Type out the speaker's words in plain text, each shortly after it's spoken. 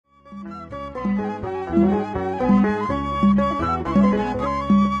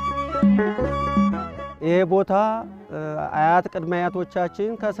ይሄ ቦታ አያት ቅድመ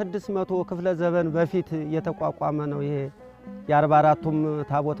አያቶቻችን ከ600 ክፍለ ዘመን በፊት የተቋቋመ ነው። ይሄ የአርባአራቱም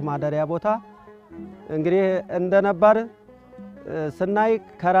ታቦት ማደሪያ ቦታ እንግዲህ እንደነበር ስናይ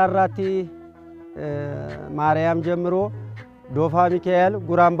ከራራቲ ማርያም ጀምሮ ዶፋ ሚካኤል፣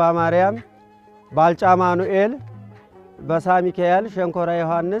 ጉራምባ ማርያም፣ ባልጫ ማኑኤል፣ በሳ ሚካኤል፣ ሸንኮራ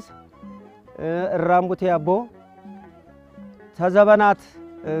ዮሐንስ፣ እራምቡቴ አቦ ተዘበናት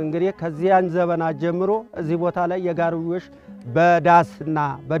እንግዲህ ከዚያን ዘበናት ጀምሮ እዚህ ቦታ ላይ የጋርዮሽ በዳስና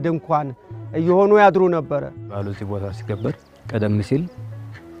በድንኳን እየሆኑ ያድሩ ነበር። ባሉ እዚህ ቦታ ሲከበር ቀደም ሲል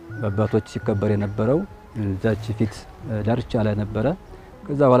በአባቶች ሲከበር የነበረው እዛች ፊት ዳርቻ ላይ ነበረ።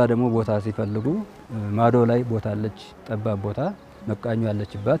 ከዛ በኋላ ደግሞ ቦታ ሲፈልጉ ማዶ ላይ ቦታ አለች፣ ጠባብ ቦታ መቃኙ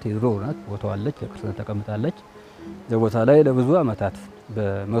ያለችባት የድሮ ናት። ቦታው አለች፣ በቅርስነት ተቀምጣለች። በቦታ ላይ ለብዙ አመታት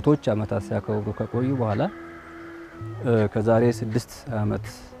በመቶዎች አመታት ሲያከብሩ ከቆዩ በኋላ ከዛሬ 6 አመት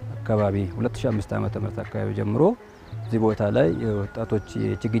አካባቢ 2005 ዓመተ ምህረት አካባቢ ጀምሮ እዚህ ቦታ ላይ ወጣቶች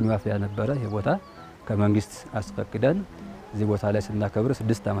የችግኝ ማፍያ ነበረ። የቦታ ከመንግስት አስፈቅደን እዚህ ቦታ ላይ ስናከብር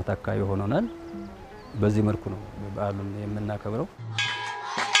 6 አመት አካባቢ ሆኖናል። በዚህ መልኩ ነው በዓሉን የምናከብረው።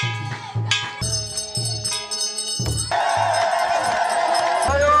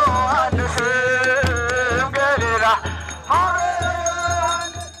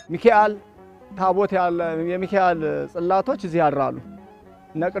 ሚካኤል ታቦት ያለ የሚካኤል ጽላቶች እዚህ ያድራሉ።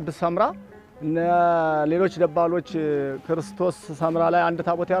 እነ ቅዱስ ሰምራ እነ ሌሎች ደባሎች ክርስቶስ ሰምራ ላይ አንድ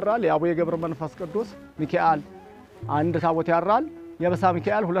ታቦት ያድራል። የአቡነ ገብረ መንፈስ ቅዱስ ሚካኤል አንድ ታቦት ያድራል። የበሳ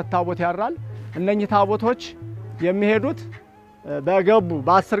ሚካኤል 2 ታቦት ያድራል። እነኚህ ታቦቶች የሚሄዱት በገቡ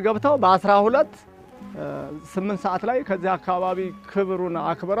በ10 ገብተው በ12 8 ሰዓት ላይ ከዚህ አካባቢ ክብሩን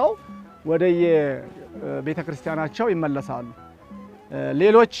አክብረው ወደየ ቤተክርስቲያናቸው ይመለሳሉ።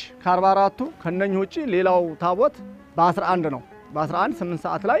 ሌሎች ከ44ቱ ከነኚህ ውጪ ሌላው ታቦት በ11 ነው። በ11 8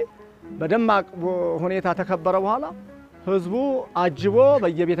 ሰዓት ላይ በደማቅ ሁኔታ ተከበረ በኋላ ህዝቡ አጅቦ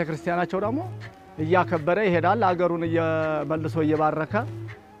በየቤተክርስቲያናቸው ደግሞ እያከበረ ይሄዳል። አገሩን እየመልሶ እየባረከ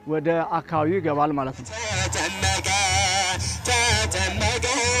ወደ አካባቢው ይገባል ማለት ነው።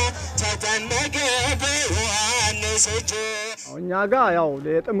 እኛ ጋር ያው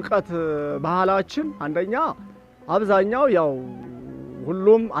የጥምቀት ባህላችን አንደኛ አብዛኛው ያው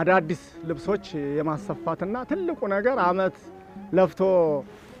ሁሉም አዳዲስ ልብሶች የማሰፋትና ትልቁ ነገር አመት ለፍቶ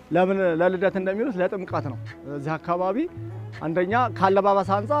ለምን ለልደት እንደሚሉት ለጥምቀት ነው። እዚህ አካባቢ አንደኛ ካለባበስ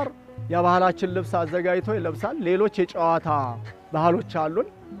አንፃር የባህላችን ልብስ አዘጋጅቶ ይለብሳል። ሌሎች የጨዋታ ባህሎች አሉን።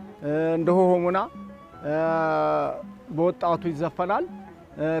 እንደሆ ሆሙና በወጣቱ ይዘፈናል።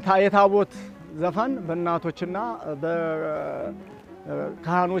 የታቦት ዘፈን በእናቶችና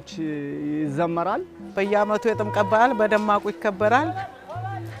በካህኖች ይዘመራል። በየአመቱ የጥምቀት በዓል በደማቁ ይከበራል።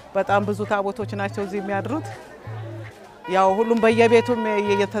 በጣም ብዙ ታቦቶች ናቸው እዚህ የሚያድሩት። ያው ሁሉም በየቤቱም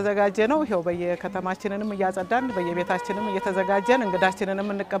እየተዘጋጀ ነው። ይሄው በየከተማችንንም እያጸዳን በየቤታችንም እየተዘጋጀን እንግዳችንንም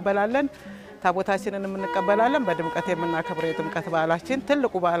እንቀበላለን፣ ታቦታችንንም እንቀበላለን። በድምቀት የምናከብረው የጥምቀት በዓላችን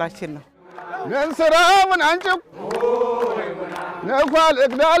ትልቁ በዓላችን ነው። ነንሰራውን አንጭው ነኳል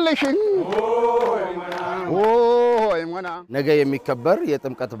እግዳልሽ ኦይ ማና ነገ የሚከበር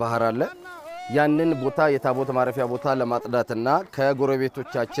የጥምቀት ባህር አለ። ያንን ቦታ የታቦት ማረፊያ ቦታ ለማጽዳትና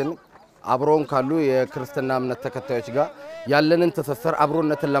ከጎረቤቶቻችን አብሮን ካሉ የክርስትና እምነት ተከታዮች ጋር ያለንን ተሰሰር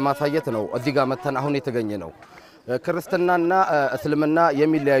አብሮነትን ለማሳየት ነው እዚህ ጋር መተን አሁን የተገኘ ነው። ክርስትናና እስልምና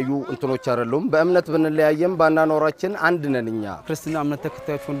የሚለያዩ እንትኖች አይደሉም። በእምነት ብንለያየም ባናኖራችን አንድ ነን። እኛ ክርስትና እምነት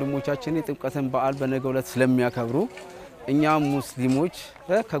ተከታዮች ወንድሞቻችን የጥምቀትን በዓል በነገው ዕለት ስለሚያከብሩ እኛ ሙስሊሞች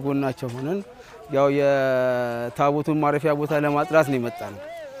ከጎናቸው ሆነን ያው የታቦቱን ማረፊያ ቦታ ለማጽዳት ነው የመጣነው።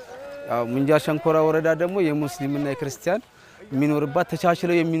 ያው ምንጃር ሸንኮራ ወረዳ ደግሞ የሙስሊምና የክርስቲያን የሚኖርባት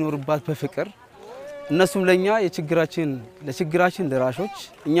ተቻችለው የሚኖርባት በፍቅር እነሱም ለኛ ለችግራችን ደራሾች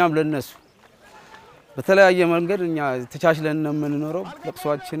እኛም ለነሱ በተለያየ መንገድ እኛ ተቻችለን ነው የምንኖረው።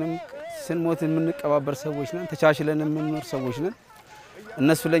 ለቅሷችንም ስንሞት የምንቀባበር ሰዎች ነን። ተቻችለን የምንኖር ሰዎች ነን።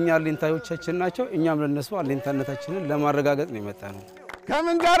 እነሱ ለኛ አለኝታዎቻችን ናቸው። እኛም ለነሱ አለኝታነታችንን ለማረጋገጥ ነው የመጣነው።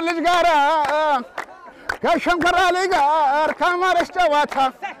 ከምንጃር ልጅ ጋር ከሸንኮራ ልጅ ጋር ከማረስ ጨዋታ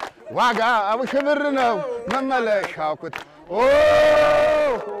ዋጋ አብሽብር ነው መመለሻኩት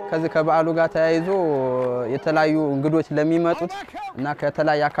ከዚህ ከበዓሉ ጋር ተያይዞ የተለያዩ እንግዶች ለሚመጡት እና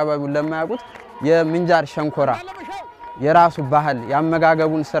ከተለያየ አካባቢው ለማያውቁት የምንጃር ሸንኮራ የራሱ ባህል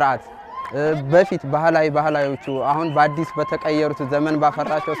ያመጋገቡን ስርዓት በፊት ባህላዊዎቹ አሁን በአዲስ በተቀየሩት ዘመን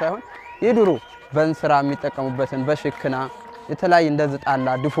ባፈራቸው ሳይሆን የድሮ በእንስራ የሚጠቀሙበትን በሽክና የተለያየ እንደዚህ ጣላ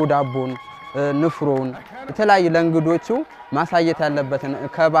ድፎ ዳቦን ንፍሮን የተለያየ ለእንግዶቹ ማሳየት ያለበትን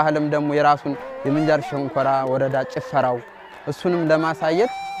ከባህልም ደግሞ የራሱን የምንጃር ሸንኮራ ወረዳ ጭፈራው እሱንም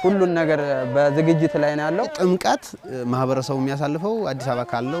ለማሳየት ሁሉን ነገር በዝግጅት ላይ ነው ያለው። ጥምቀት ማህበረሰቡ የሚያሳልፈው አዲስ አበባ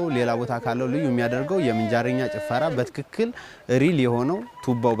ካለው ሌላ ቦታ ካለው ልዩ የሚያደርገው የምንጃርኛ ጭፈራ በትክክል ሪል የሆነው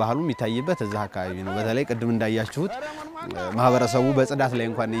ቱባው ባህሉ የሚታይበት እዛ አካባቢ ነው። በተለይ ቅድም እንዳያችሁት ማህበረሰቡ በጽዳት ላይ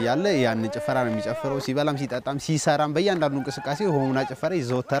እንኳን ይያለ ያን ጭፈራ ነው የሚጨፍረው። ሲበላም ሲጣጣም ሲሰራም በእያንዳንዱ እንቅስቃሴ የሆሙና ጭፈራ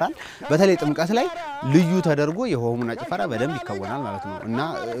ይዘወተራል። በተለይ ጥምቀት ላይ ልዩ ተደርጎ የሆሙና ጭፈራ በደንብ ይከወናል ማለት ነው እና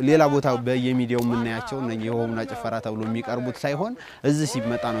ሌላ ቦታ በየሚዲያው የምናያቸው የሆሙና ጭፈራ ተብሎ የሚቀርቡት ሳይሆን እዚህ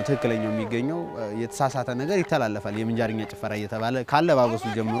ሲመጣ ነው ትክክለኛው የሚገኘው። የተሳሳተ ነገር ይተላለፋል የምንጃርኛ ጭፈራ እየተባለ ካለባበሱ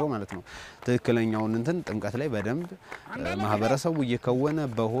ጀምሮ ማለት ነው። ትክክለኛውን እንትን ጥምቀት ላይ በደንብ ማህበረሰቡ እየከወነ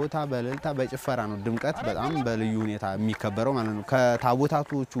በሆታ በእልልታ በጭፈራ ነው ድምቀት በጣም በልዩ ሁኔታ የሚከበረው ማለት ነው።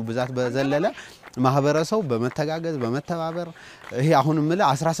 ከታቦታቶቹ ብዛት በዘለለ ማህበረሰቡ በመተጋገዝ በመተባበር ይሄ አሁንም ማለት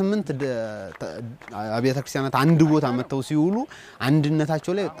 18 አብያተ ክርስቲያናት አንድ ቦታ መተው ሲውሉ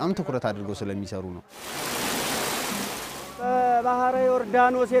አንድነታቸው ላይ በጣም ትኩረት አድርገው ስለሚሰሩ ነው። በባህረ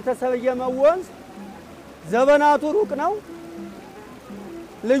ዮርዳኖስ የተሰየመው ወንዝ ዘበናቱ ሩቅ ነው።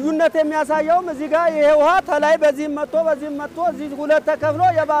 ልዩነት የሚያሳየውም እዚህ ጋር ይሄ ውሃ ተላይ በዚህም መጥቶ እዚህ ሁለት ተከፍሎ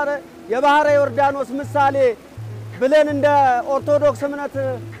የባህረ ዮርዳኖስ ምሳሌ ብለን እንደ ኦርቶዶክስ እምነት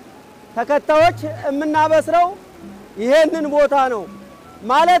ተከታዮች የምናበስረው ይሄንን ቦታ ነው።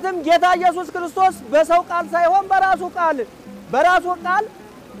 ማለትም ጌታ ኢየሱስ ክርስቶስ በሰው ቃል ሳይሆን በራሱ ቃል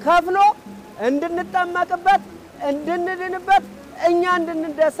ከፍሎ እንድንጠመቅበት እንድንድንበት እኛ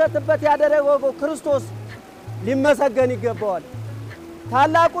እንድንደሰትበት ያደረገው ክርስቶስ ሊመሰገን ይገባዋል።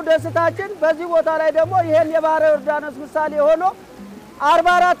 ታላቁ ደስታችን በዚህ ቦታ ላይ ደግሞ ይሄን የባህረ ዮርዳኖስ ምሳሌ ሆኖ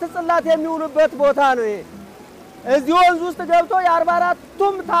 44 ጽላት የሚውሉበት ቦታ ነው። ይሄ እዚህ ወንዝ ውስጥ ገብቶ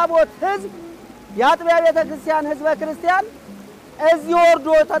የ44ቱም ታቦት ህዝብ የአጥቢያ ቤተክርስቲያን ህዝበ ክርስቲያን እዚህ ወርዶ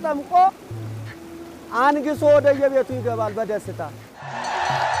ተጠምቆ አንግሶ ወደ የቤቱ ይገባል በደስታ።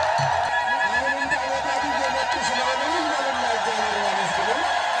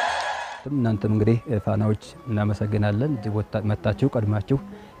 እናንተም እንግዲህ ፋናዎች እናመሰግናለን። መጣችሁ ቀድማችሁ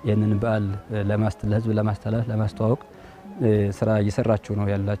ይሄንን በዓል ለህዝብ ለማስተላለፍ ለማስተዋወቅ ስራ እየሰራችሁ ነው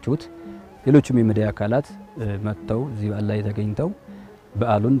ያላችሁት። ሌሎችም የሚዲያ አካላት መጥተው እዚህ በዓል ላይ ተገኝተው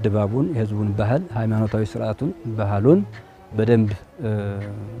በዓሉን ድባቡን የህዝቡን ባህል ሃይማኖታዊ ስርዓቱን ባህሉን በደንብ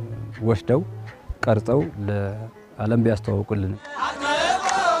ወስደው ቀርጸው ለዓለም ቢያስተዋውቁልን